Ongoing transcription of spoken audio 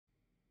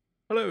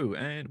Hello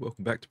and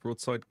welcome back to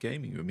Broadside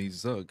Gaming with me,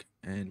 Zug,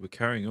 and we're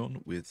carrying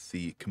on with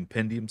the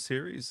Compendium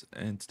series,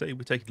 and today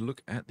we're taking a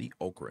look at the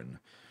Ogryn.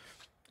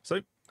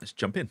 So let's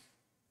jump in.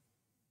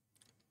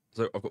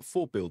 So I've got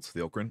 4 builds for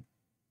the Ogryn,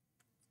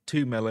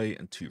 2 melee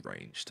and 2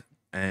 ranged,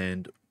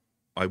 and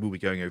I will be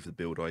going over the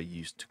build I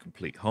used to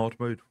complete hard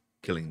mode,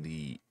 killing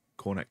the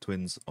Cornac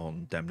twins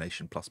on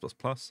Damnation+++,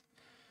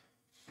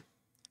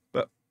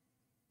 but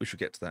we shall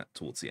get to that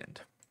towards the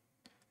end.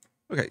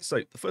 Okay,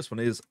 so the first one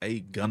is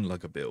a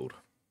Gunlugger build,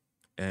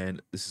 and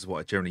this is what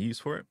I generally use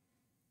for it.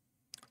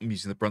 I'm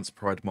using the Brunt's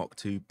Pride Mark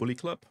II Bully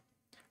Club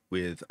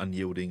with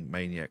Unyielding,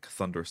 Maniac,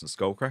 Thunderous, and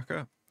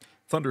Skullcracker.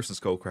 Thunderous and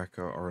Skullcracker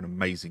are an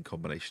amazing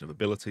combination of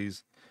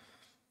abilities.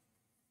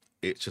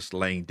 It's just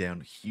laying down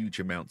huge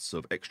amounts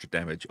of extra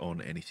damage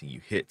on anything you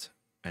hit,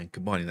 and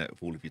combining that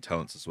with all of your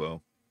talents as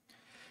well.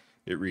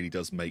 It really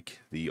does make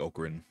the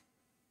Ogryn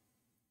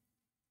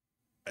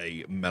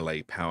a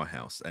melee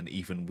powerhouse, and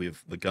even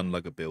with the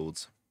Gunlugger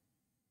builds,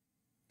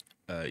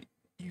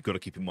 you've got to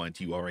keep in mind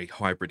you are a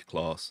hybrid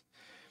class,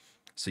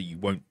 so you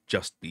won't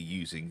just be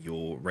using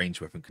your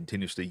ranged weapon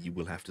continuously. You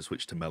will have to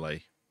switch to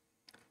melee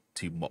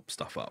to mop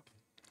stuff up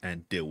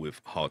and deal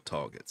with hard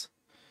targets.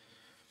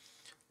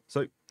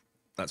 So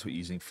that's what you're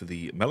using for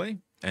the melee,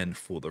 and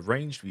for the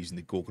ranged, we're using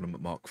the Gorgon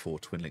Mark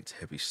IV Twin-Linked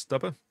Heavy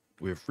Stubber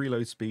with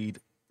reload speed,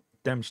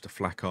 damage to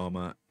flak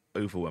armor,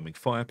 overwhelming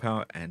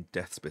firepower, and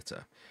Death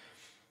Spitter.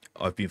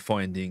 I've been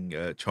finding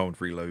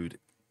Charmed Reload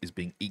is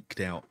being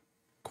eked out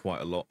quite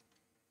a lot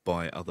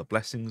by other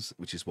blessings,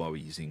 which is why we're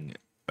using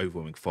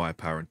Overwhelming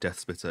Firepower and Death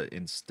Spitter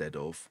instead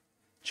of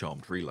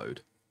Charmed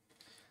Reload.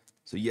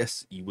 So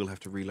yes, you will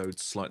have to reload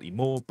slightly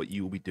more, but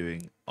you will be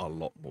doing a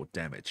lot more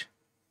damage.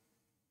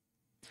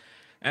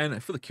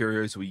 And for the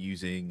Curios, we're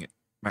using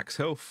Max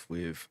Health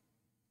with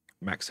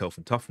Max Health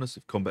and Toughness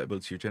with Combat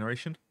Ability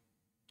Regeneration.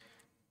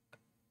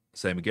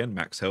 Same again,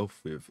 Max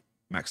Health with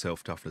Max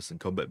Health, Toughness, and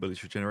Combat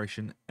Ability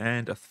Regeneration,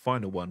 and a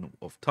final one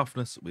of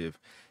Toughness with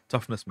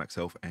Toughness, Max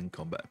Health, and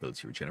Combat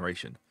Ability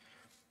Regeneration.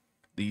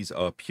 These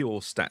are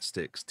pure stat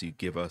sticks to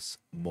give us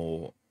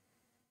more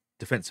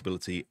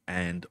defensibility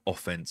and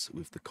offense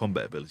with the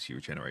Combat Ability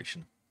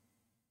Regeneration.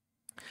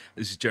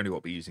 This is generally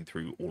what we're using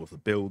through all of the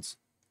builds.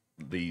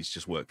 These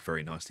just work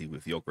very nicely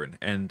with the Ogryn,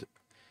 and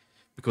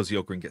because the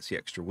Ogryn gets the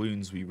extra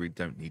wounds, we really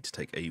don't need to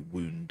take a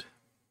wound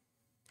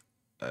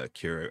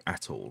Curio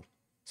at all.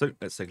 So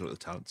let's take a look at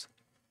the talents.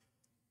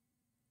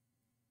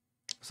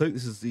 So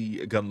this is the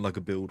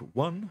Gunlugger build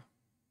 1,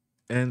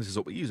 and this is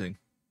what we're using.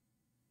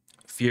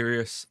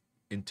 Furious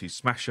into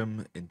Smash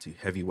 'em, into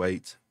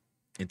Heavyweight,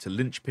 into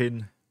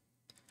Linchpin,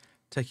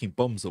 taking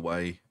bombs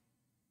away,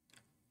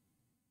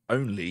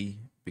 only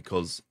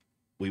because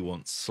we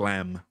want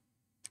Slam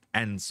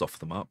and Soft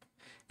them up.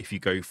 If you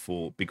go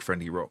for Big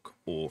Friendly Rock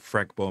or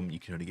Frag Bomb, you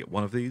can only get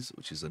one of these,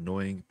 which is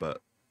annoying,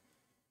 but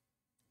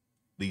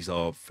these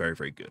are very,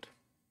 very good.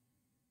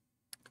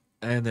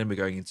 And then we're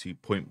going into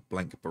Point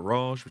Blank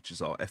Barrage, which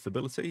is our F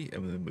ability,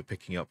 and then we're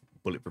picking up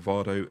Bullet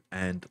Bravado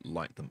and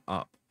Light Them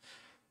Up.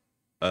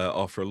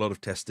 After a lot of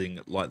testing,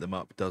 Light Them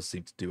Up does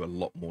seem to do a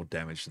lot more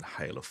damage than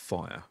Hail of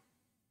Fire.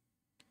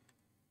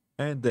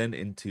 And then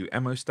into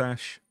Ammo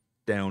Stash,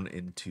 down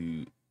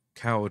into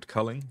Coward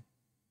Culling,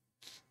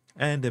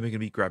 and then we're going to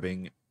be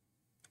grabbing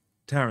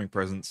Towering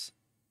Presence,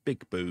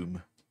 Big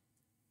Boom,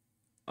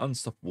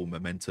 Unstoppable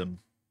Momentum,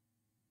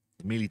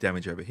 melee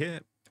damage over here,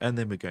 and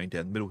then we're going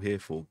down the middle here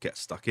for Get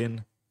Stuck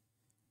In,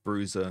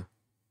 Bruiser,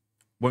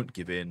 Won't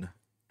Give In,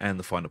 and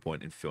the final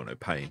point in Feel No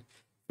Pain.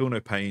 Feel No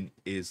Pain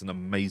is an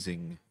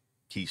amazing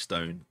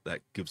keystone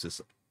that gives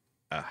us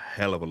a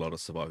hell of a lot of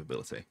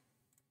survivability.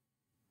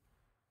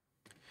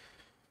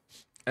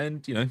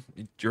 And, you know,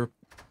 you're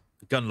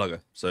a gun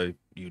lugger, so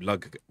you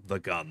lug the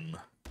gun.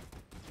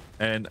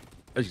 And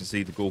as you can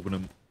see, the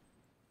Gorgonum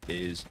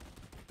is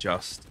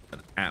just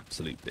an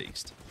absolute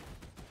beast.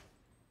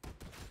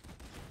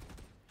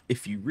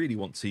 If you really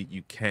want to,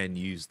 you can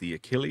use the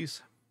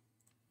Achilles,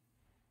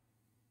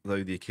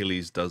 though the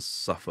Achilles does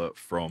suffer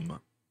from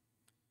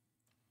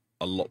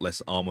a lot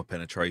less armor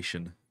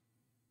penetration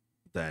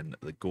than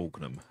the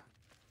Gorgonum,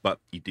 but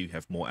you do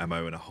have more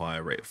ammo and a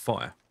higher rate of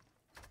fire,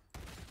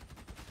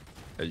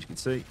 as you can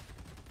see.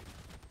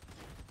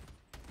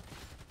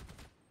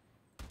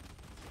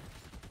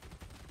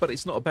 But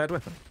it's not a bad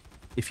weapon.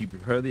 If you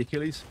prefer the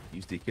Achilles,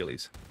 use the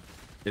Achilles.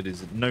 It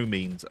is no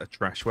means a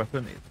trash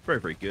weapon. It's very,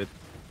 very good.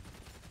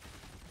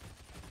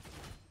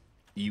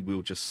 You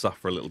will just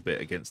suffer a little bit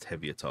against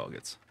heavier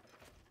targets,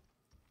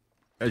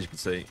 as you can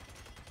see.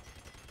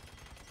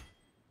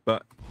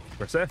 But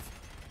press F.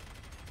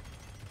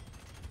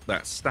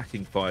 That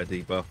stacking fire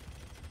debuff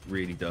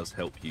really does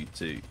help you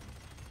to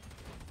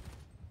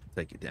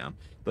take it down,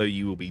 though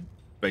you will be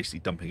basically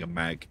dumping a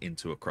mag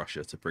into a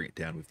crusher to bring it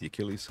down with the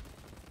Achilles.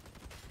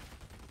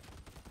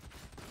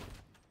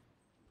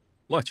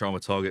 Lighter armor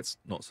targets,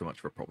 not so much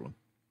of a problem.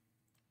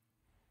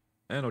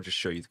 And I'll just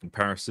show you the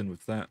comparison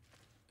with that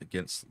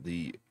against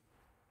the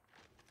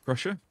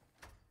Crusher.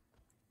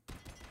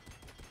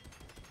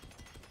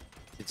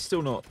 It's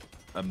still not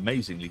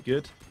amazingly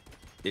good,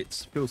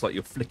 It feels like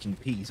you're flicking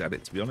peas at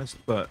it, to be honest,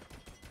 but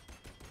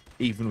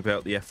even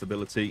without the F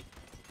ability,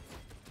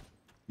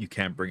 you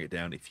can bring it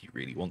down if you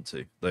really want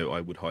to, though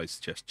I would highly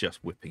suggest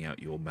just whipping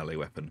out your melee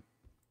weapon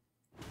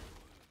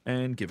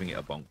and giving it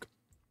a bonk.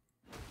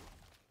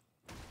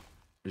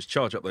 Just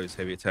charge up those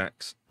heavy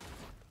attacks,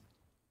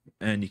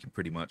 and you can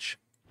pretty much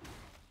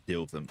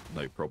deal with them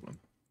no problem.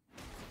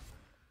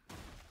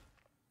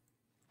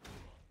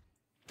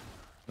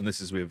 And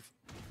this is with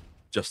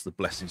just the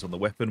blessings on the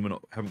weapon.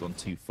 Haven't gone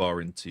too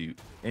far into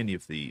any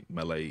of the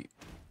melee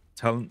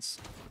talents.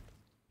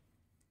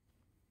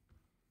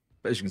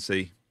 But as you can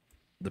see,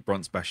 the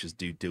Brunt Bashers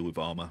do deal with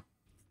armor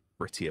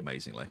pretty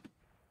amazingly.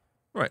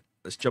 Right,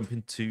 let's jump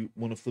into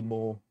one of the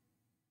more...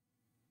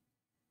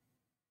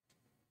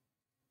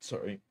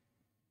 Sorry.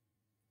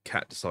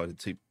 Cat decided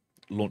to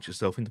launch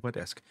itself into my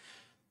desk.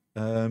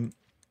 Into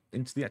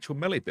the actual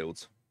melee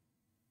builds.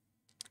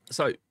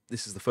 So,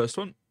 this is the first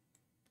one.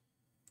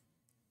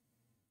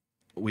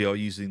 We are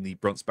using the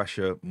Brunt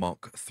Basher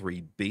Mark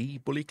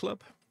 3B Bully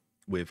Club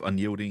with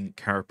Unyielding,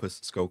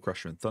 Carapace,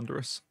 Skullcrusher, and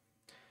Thunderous.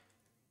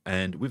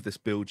 And with this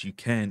build, you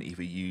can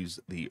either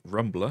use the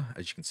Rumbler,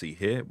 as you can see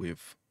here.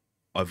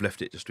 I've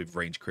left it just with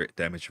range, crit,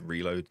 damage, and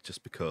reload,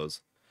 just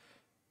because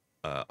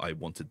I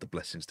wanted the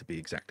blessings to be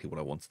exactly what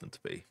I wanted them to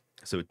be.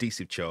 So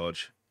Adhesive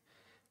Charge,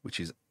 which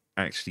is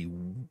actually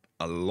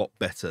a lot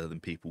better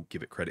than people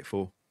give it credit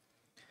for.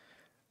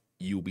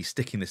 You'll be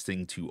sticking this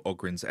thing to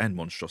Ogryns and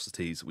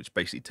monstrosities, which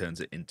basically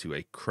turns it into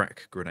a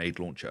crack grenade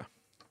launcher.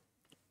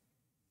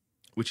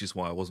 Which is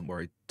why I wasn't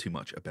worried too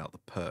much about the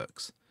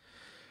perks.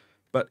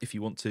 But if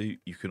you want to,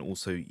 you can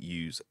also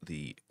use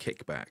the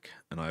kickback.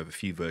 And I have a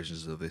few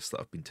versions of this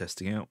that I've been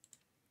testing out.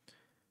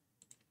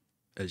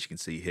 As you can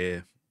see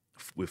here,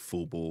 with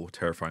full bore,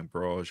 terrifying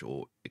barrage,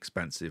 or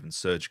expansive and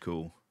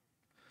surgical.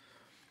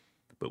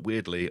 But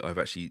weirdly, I've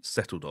actually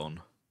settled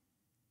on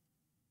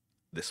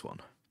this one.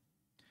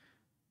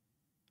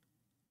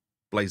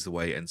 Blaze the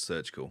Way and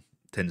surgical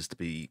tends to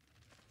be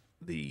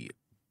the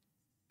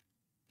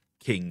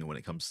king when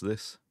it comes to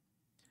this.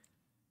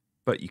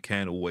 But you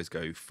can always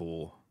go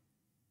for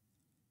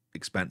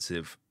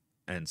expansive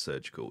and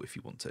surgical if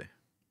you want to.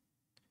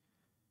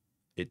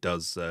 It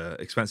does,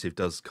 expansive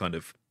does kind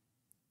of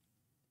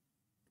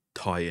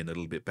tie in a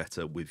little bit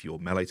better with your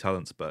melee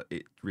talents, but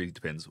it really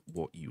depends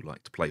what you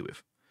like to play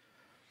with.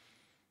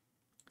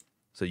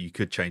 So you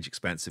could change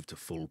expansive to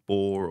full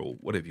bore or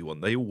whatever you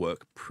want. They all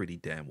work pretty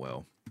damn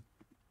well.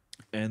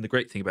 And the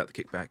great thing about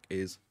the kickback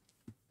is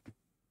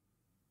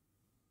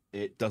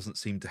it doesn't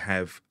seem to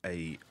have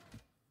a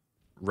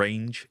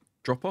range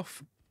drop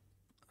off.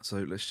 So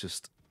let's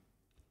just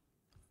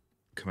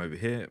come over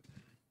here.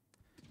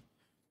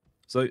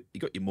 So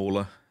you got your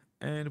Mauler,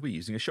 and we're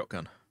using a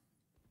shotgun.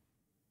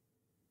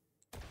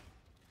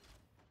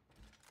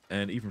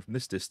 And even from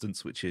this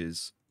distance, which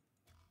is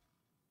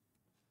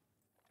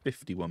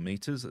 51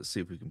 meters, let's see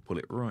if we can pull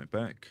it right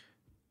back.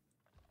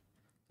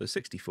 So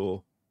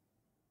 64.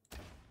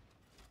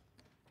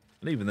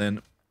 And even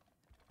then,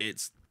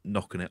 it's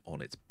knocking it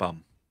on its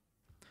bum.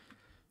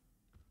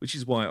 Which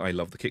is why I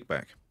love the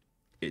kickback.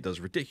 It does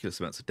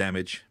ridiculous amounts of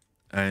damage,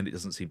 and it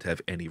doesn't seem to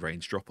have any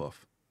range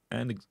drop-off.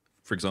 And,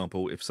 for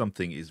example, if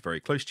something is very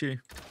close to you,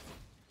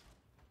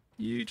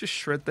 you just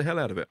shred the hell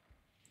out of it.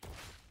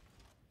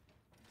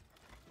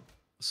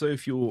 So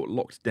if you're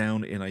locked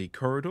down in a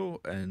corridor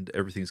and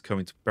everything's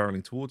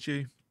barreling towards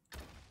you,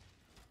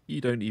 you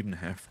don't even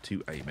have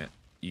to aim it.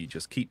 You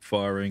just keep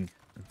firing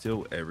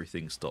until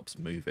everything stops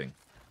moving.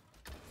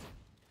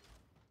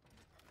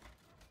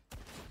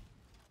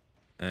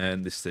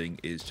 And this thing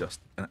is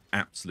just an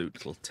absolute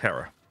little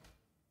terror.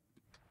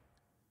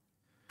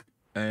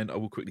 And I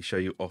will quickly show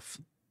you off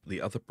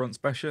the other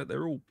Brunt Basher.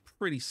 They're all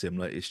pretty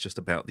similar. It's just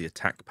about the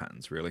attack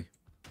patterns, really.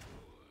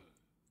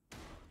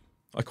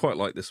 I quite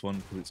like this one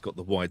because it's got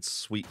the wide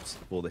sweeps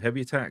for the heavy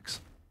attacks,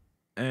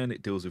 and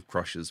it deals with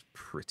crushers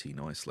pretty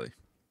nicely.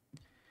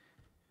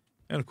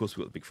 And of course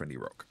we've got the Big Friendly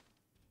Rock,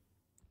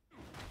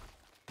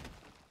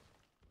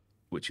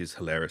 which is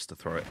hilarious to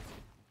throw at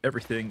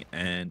everything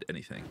and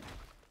anything.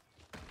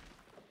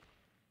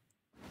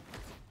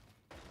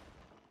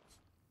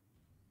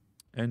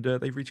 And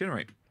they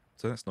regenerate,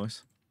 so that's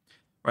nice.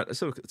 Right,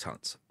 let's have a look at the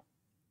talents.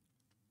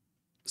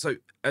 So,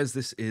 as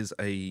this is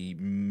a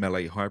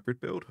melee hybrid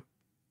build,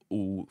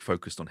 all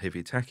focused on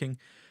heavy attacking,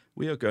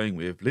 we are going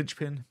with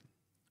Linchpin,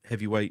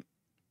 Heavyweight,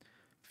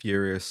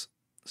 Furious,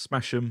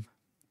 Smash 'em,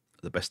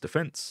 the Best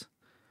Defense,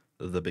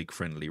 the Big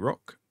Friendly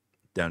Rock,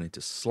 down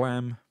into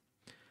Slam,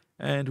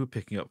 and we're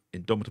picking up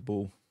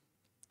Indomitable,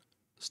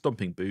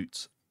 Stomping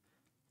Boots,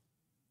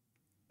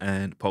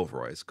 and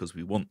Pulverize, because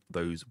we want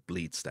those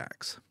bleed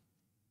stacks.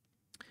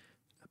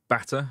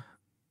 Batter,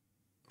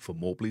 for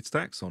more bleed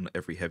stacks on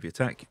every heavy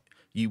attack.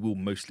 You will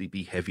mostly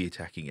be heavy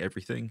attacking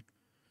everything.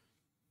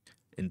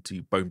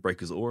 Into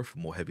Bonebreaker's Aura for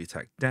more heavy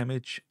attack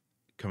damage.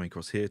 Coming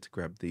across here to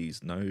grab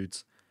these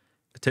nodes.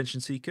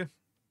 Attention Seeker,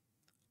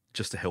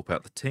 just to help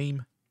out the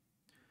team.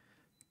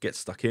 Get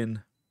Stuck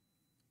In,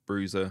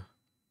 Bruiser,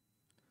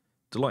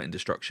 Delight in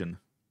Destruction,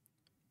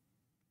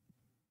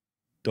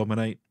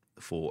 Dominate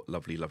for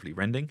lovely, lovely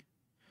rending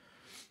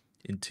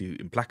into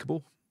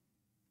Implacable.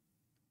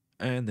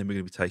 And then we're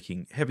going to be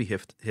taking Heavy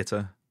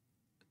Hitter,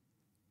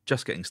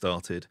 Just Getting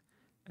Started,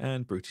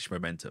 and Brutish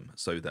Momentum,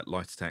 so that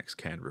light attacks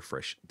can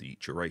refresh the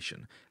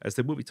duration, as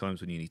there will be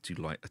times when you need to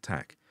light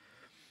attack.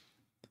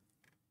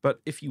 But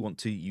if you want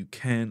to, you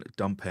can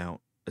dump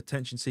out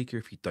Attention Seeker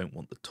if you don't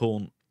want the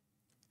taunt,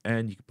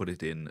 and you can put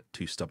it in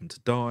Too Stubborn to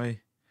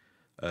Die,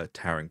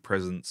 Towering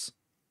Presence,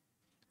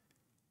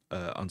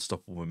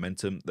 Unstoppable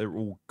Momentum. They're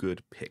all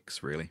good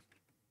picks, really.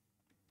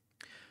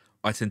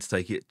 I tend to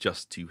take it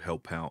just to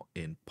help out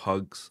in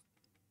pugs.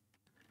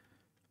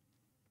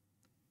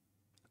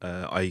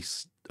 I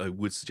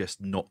would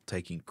suggest not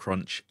taking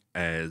Crunch,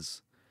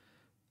 as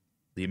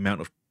the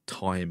amount of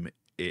time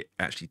it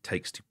actually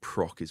takes to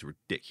proc is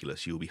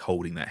ridiculous. You'll be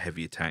holding that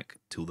heavy attack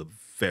till the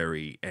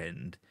very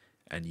end,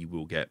 and you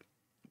will get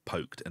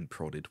poked and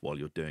prodded while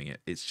you're doing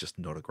it. It's just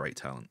not a great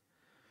talent.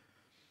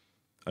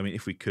 I mean,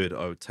 if we could,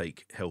 I would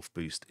take Health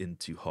Boost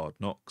into Hard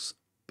Knocks,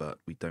 but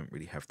we don't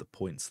really have the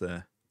points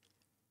there,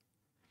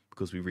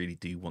 because we really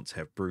do want to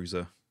have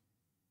Bruiser.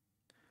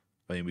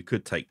 I mean, we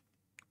could take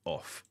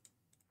off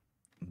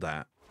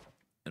that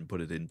and put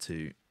it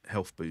into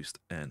Health Boost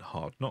and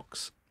Hard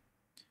Knocks,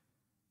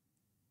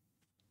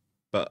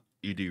 but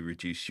you do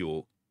reduce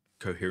your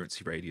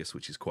coherency radius,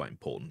 which is quite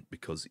important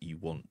because you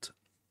want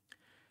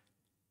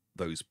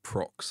those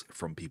procs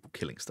from people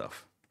killing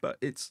stuff. But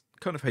it's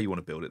kind of how you want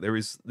to build it.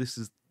 This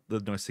is the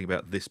nice thing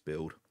about this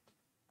build.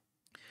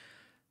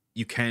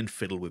 You can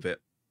fiddle with it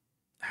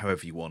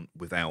however you want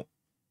without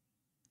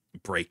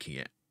breaking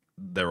it.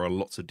 There are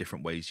lots of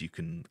different ways you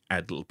can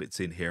add little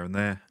bits in here and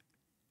there,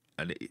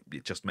 and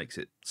it just makes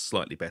it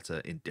slightly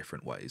better in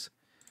different ways.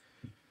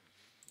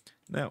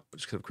 Now,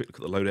 just have a quick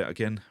look at the loadout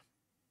again.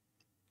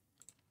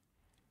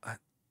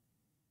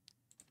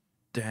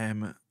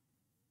 Damn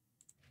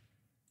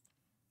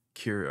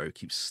Curio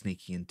keeps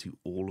sneaking into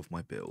all of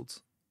my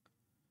builds.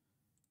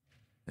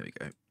 There we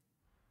go.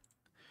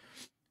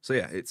 So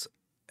yeah, it's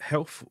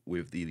health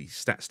with the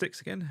stat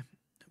sticks again.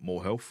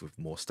 More health with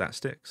more stat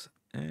sticks.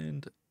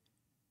 And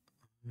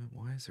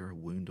why is there a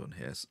wound on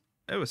here?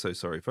 Ever so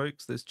sorry,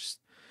 folks. There's just,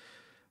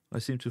 I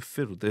seem to have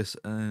fiddled this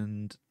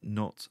and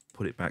not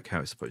put it back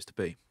how it's supposed to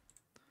be.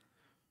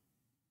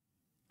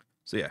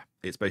 So yeah,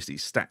 it's basically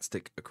stat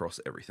stick across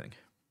everything,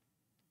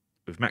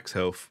 with max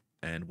health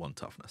and 1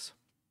 toughness.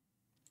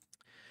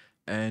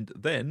 And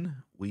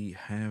then we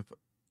have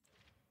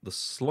the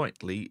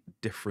slightly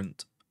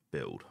different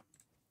build.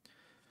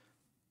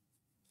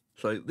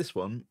 So this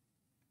one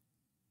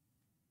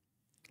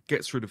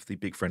gets rid of the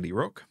big friendly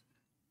rock.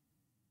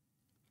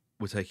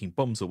 We're taking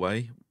bombs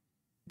away,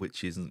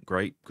 which isn't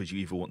great because you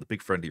either want the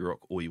big friendly rock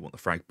or you want the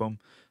frag bomb.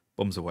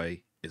 Bombs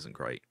away isn't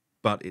great,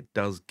 but it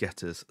does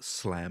get us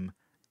slam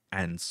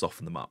and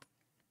soften them up,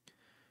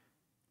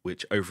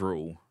 which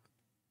overall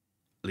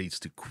leads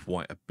to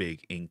quite a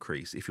big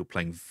increase if you're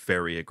playing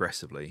very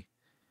aggressively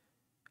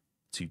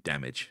to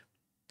damage.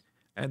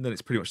 And then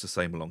it's pretty much the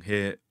same along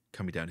here,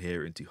 coming down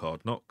here into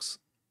Hard Knocks,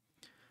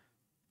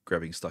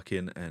 grabbing Stuck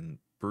In and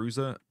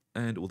Bruiser,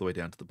 and all the way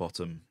down to the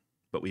bottom.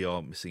 But we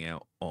are missing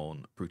out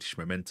on Brutish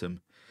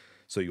Momentum,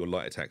 so your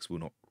light attacks will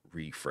not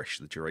refresh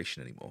the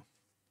duration anymore.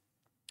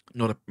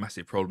 Not a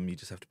massive problem, you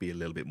just have to be a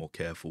little bit more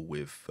careful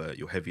with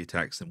your heavy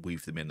attacks and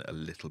weave them in a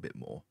little bit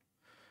more.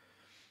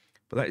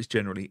 But that is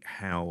generally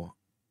how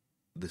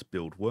this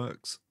build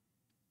works.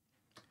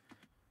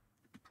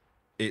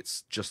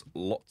 It's just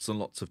lots and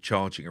lots of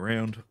charging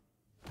around,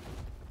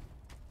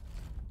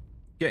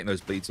 getting those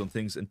bleeds on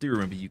things, and do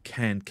remember you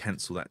can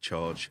cancel that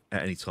charge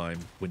at any time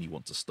when you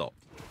want to stop.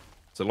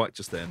 So like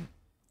just then,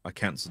 I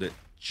cancelled it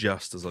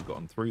just as I got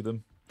on through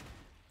them.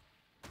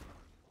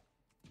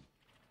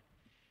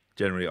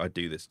 Generally I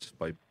do this just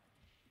by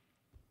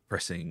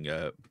pressing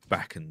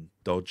back and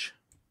dodge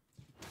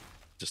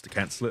just to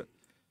cancel it.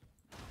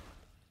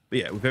 But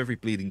yeah, with every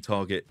bleeding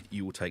target,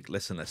 you will take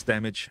less and less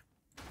damage.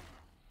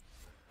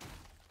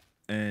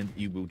 And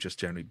you will just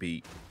generally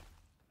be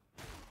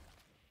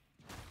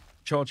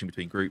charging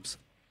between groups,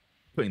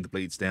 putting the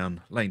bleeds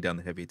down, laying down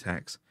the heavy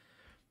attacks.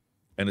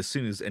 And as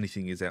soon as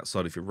anything is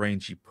outside of your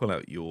range, you pull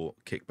out your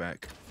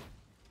kickback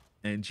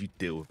and you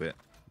deal with it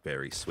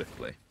very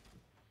swiftly.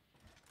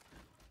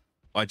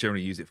 I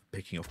generally use it for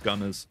picking off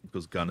gunners,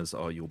 because gunners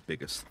are your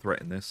biggest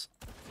threat in this.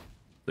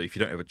 So if you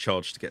don't have a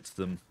charge to get to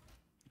them,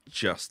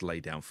 just lay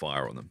down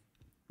fire on them.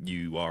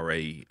 You are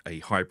a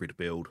hybrid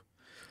build.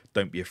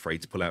 Don't be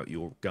afraid to pull out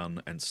your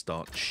gun and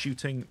start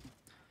shooting.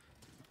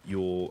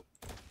 Your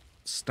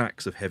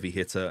stacks of heavy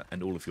hitter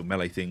and all of your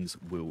melee things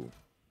will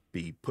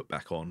be put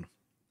back on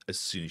as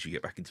soon as you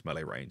get back into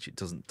melee range. It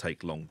doesn't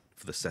take long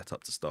for the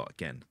setup to start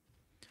again,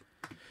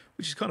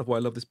 which is kind of why I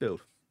love this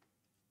build.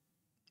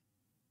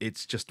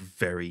 It's just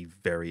very,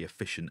 very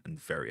efficient and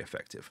very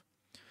effective.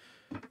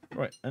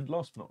 Right, and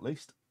last but not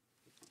least,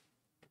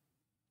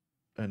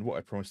 and what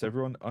I promised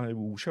everyone, I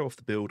will show off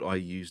the build I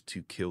used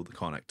to kill the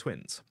Karnak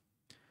twins.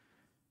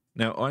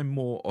 Now, I'm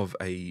more of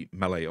a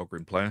melee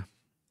Ogryn player.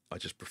 I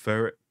just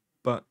prefer it,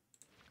 but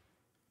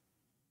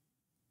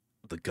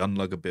the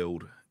Gunlugger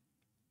build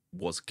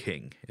was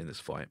king in this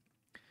fight.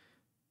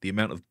 The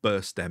amount of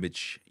burst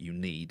damage you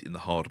need in the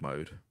hard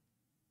mode,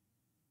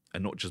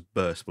 and not just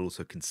burst, but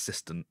also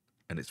consistent,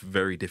 and it's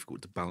very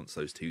difficult to balance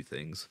those two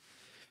things.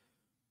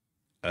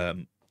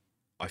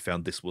 I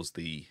found this was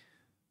the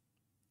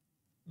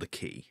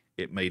key.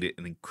 It made it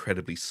an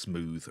incredibly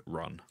smooth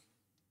run.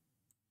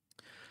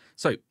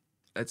 So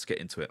let's get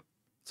into it.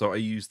 So I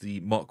used the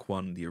Mark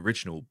 1, the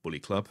original Bully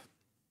Club,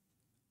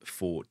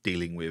 for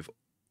dealing with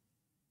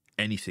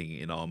anything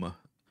in armor,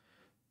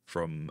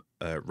 from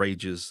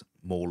Ragers,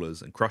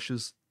 Maulers, and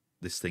Crushers.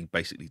 This thing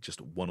basically just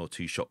 1 or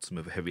 2 shots them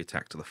with a heavy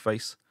attack to the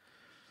face.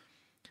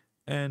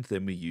 And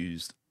then we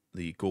used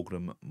the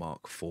Gorgnum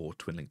Mark 4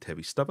 Twin-Linked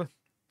Heavy Stubber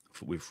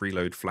with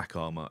reload, flak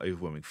armor,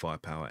 overwhelming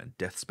firepower, and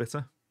Death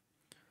Spitter.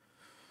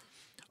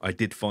 I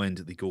did find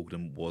the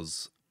Gorgnum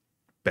was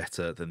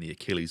better than the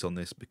Achilles on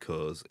this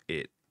because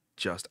it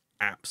just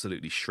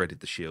absolutely shredded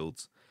the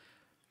shields.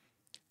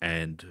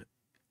 And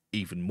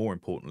even more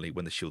importantly,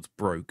 when the shields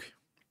broke,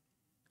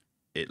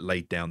 it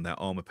laid down that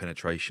armor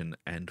penetration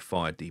and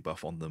fire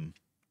debuff on them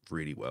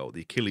really well.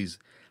 The Achilles,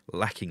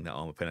 lacking that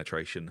armor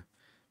penetration,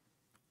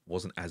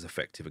 wasn't as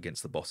effective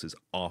against the bosses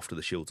after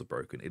the shields are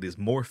broken. It is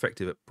more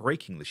effective at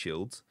breaking the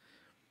shields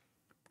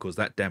because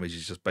that damage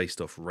is just based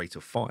off rate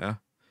of fire.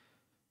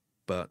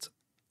 But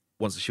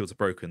once the shields are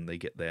broken, they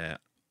get their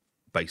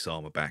base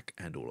armor back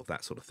and all of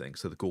that sort of thing.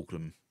 So the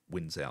Gorglum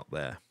wins out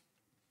there.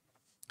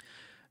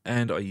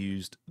 And I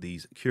used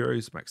these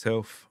Curos, max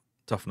health,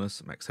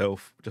 toughness, max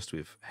health, just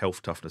with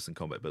health, toughness, and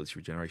combat ability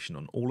regeneration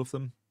on all of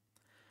them.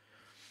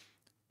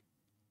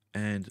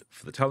 And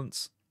for the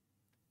talents,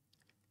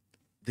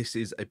 this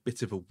is a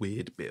bit of a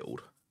weird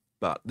build,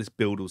 but this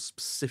build was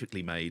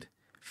specifically made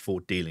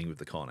for dealing with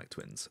the Karnak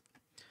twins.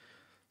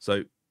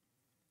 So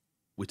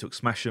we took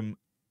Smash 'em,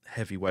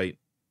 Heavyweight,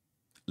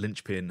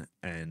 Linchpin,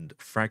 and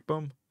Frag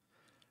Bomb.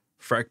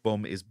 Frag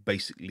Bomb is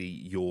basically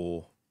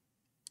your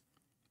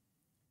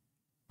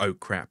oh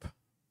crap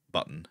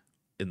button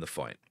in the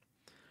fight.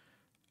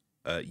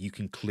 You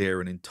can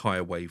clear an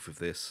entire wave with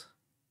this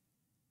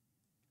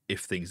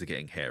if things are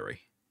getting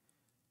hairy.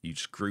 You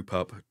just group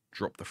up,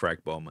 drop the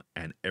Frag Bomb,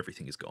 and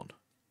everything is gone.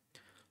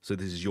 So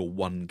this is your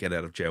one get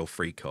out of jail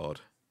free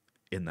card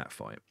in that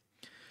fight.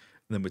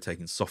 And then we're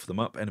taking Soft Them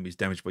Up. Enemies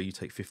damaged by you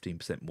take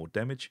 15% more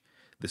damage.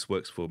 This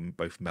works for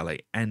both melee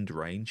and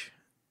range,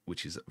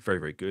 which is very,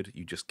 very good.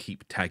 You just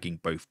keep tagging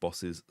both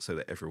bosses so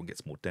that everyone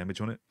gets more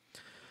damage on it.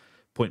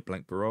 Point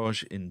Blank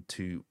Barrage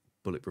into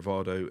Bullet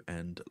Bravado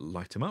and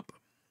Light 'em Up.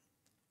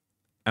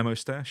 Ammo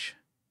Stash,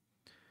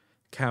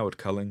 Coward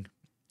Culling,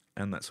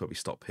 and that's where we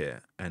stop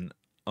here. And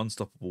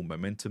Unstoppable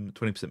Momentum,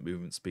 20%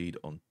 movement speed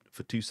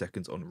for 2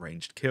 seconds on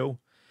ranged kill.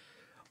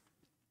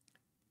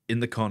 In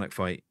the Karnak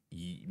fight,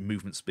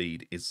 movement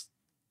speed is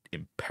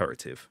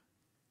imperative.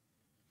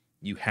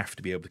 You have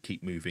to be able to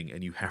keep moving,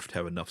 and you have to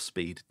have enough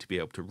speed to be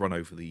able to run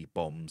over the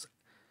bombs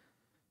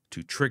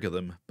to trigger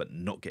them, but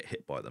not get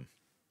hit by them.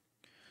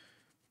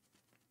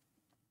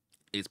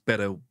 It's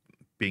better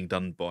being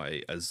done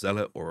by a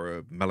Zealot or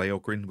a Melee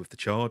Ogryn with the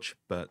charge,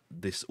 but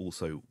this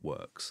also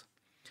works.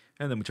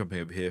 And then we're jumping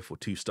over here for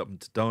 2 Stubborn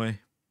to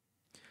Die,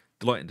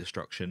 Delight in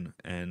Destruction,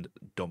 and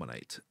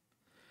Dominate.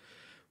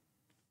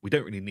 We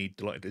don't really need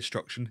Delight in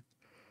Destruction,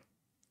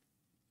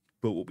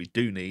 but what we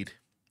do need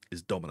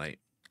is Dominate.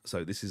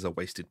 So this is a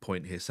wasted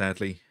point here,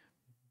 sadly,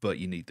 but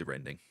you need the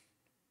rending.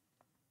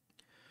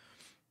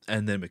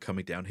 And then we're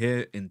coming down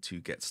here into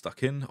Get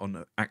Stuck In.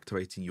 On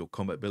activating your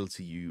combat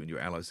ability, you and your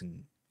allies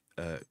in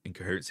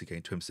Incoherency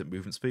gain 20%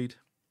 movement speed.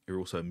 You're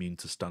also immune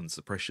to stun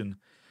suppression.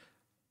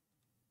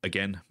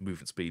 Again,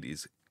 movement speed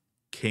is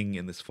king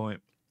in this fight.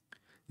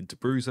 Into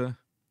Bruiser,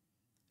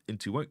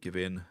 into Won't Give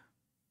In,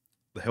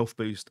 the health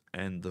boost,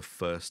 and the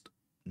first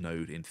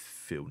node in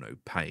Feel No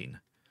Pain.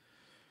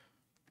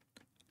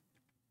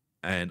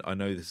 And I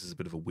know this is a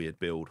bit of a weird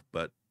build,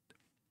 but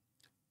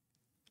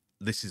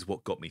this is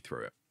what got me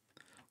through it.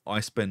 I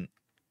spent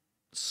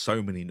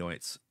so many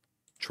nights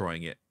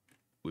trying it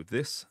with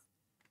this,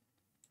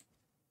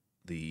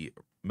 the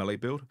melee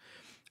build,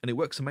 and it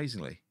works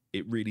amazingly.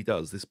 It really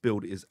does. This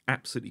build is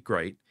absolutely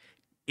great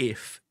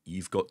if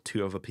you've got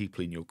 2 other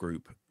people in your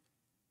group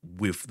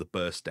with the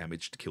burst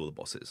damage to kill the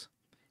bosses.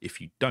 If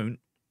you don't,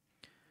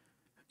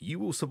 you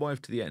will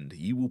survive to the end.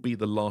 You will be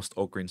the last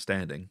Ogryn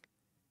standing,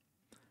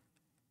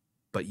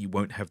 but you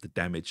won't have the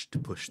damage to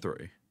push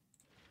through.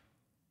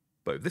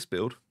 But with this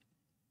build,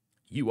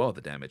 you are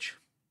the damage.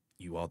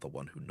 You are the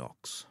one who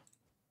knocks.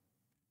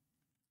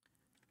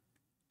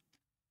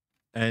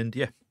 And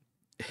yeah,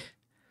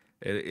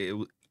 it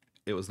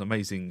was an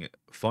amazing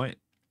fight,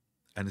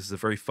 and this is a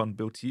very fun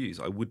build to use.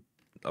 I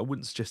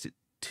wouldn't suggest it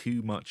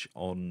too much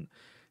on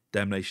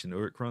Damnation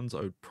Uruk runs.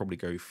 I would probably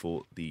go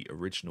for the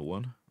original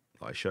one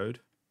that I showed.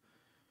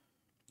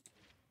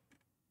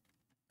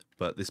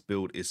 But this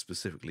build is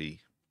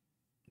specifically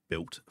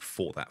built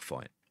for that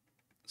fight.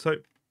 So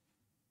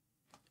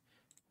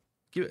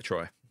give it a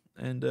try,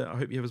 and I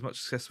hope you have as much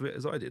success with it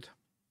as I did.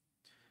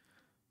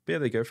 But yeah,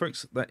 there you go,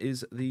 folks. That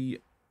is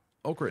the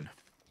Ogryn.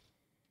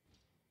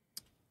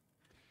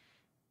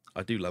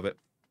 I do love it.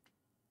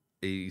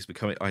 He's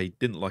becoming, I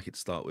didn't like it to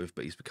start with,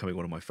 but he's becoming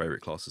one of my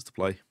favourite classes to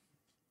play.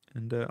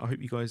 And I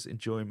hope you guys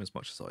enjoy him as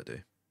much as I do.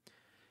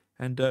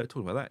 And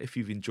talking about that, if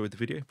you've enjoyed the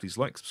video, please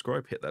like,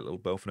 subscribe, hit that little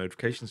bell for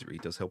notifications. It really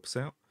does help us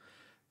out.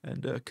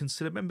 And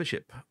consider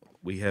membership.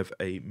 We have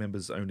a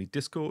members-only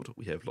Discord.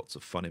 We have lots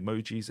of fun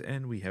emojis,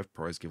 and we have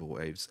prize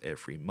giveaways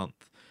every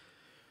month.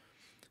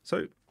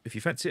 So if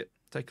you fancy it,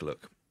 take a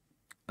look.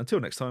 Until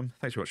next time,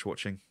 thanks very much for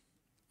watching,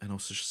 and I'll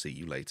see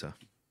you later.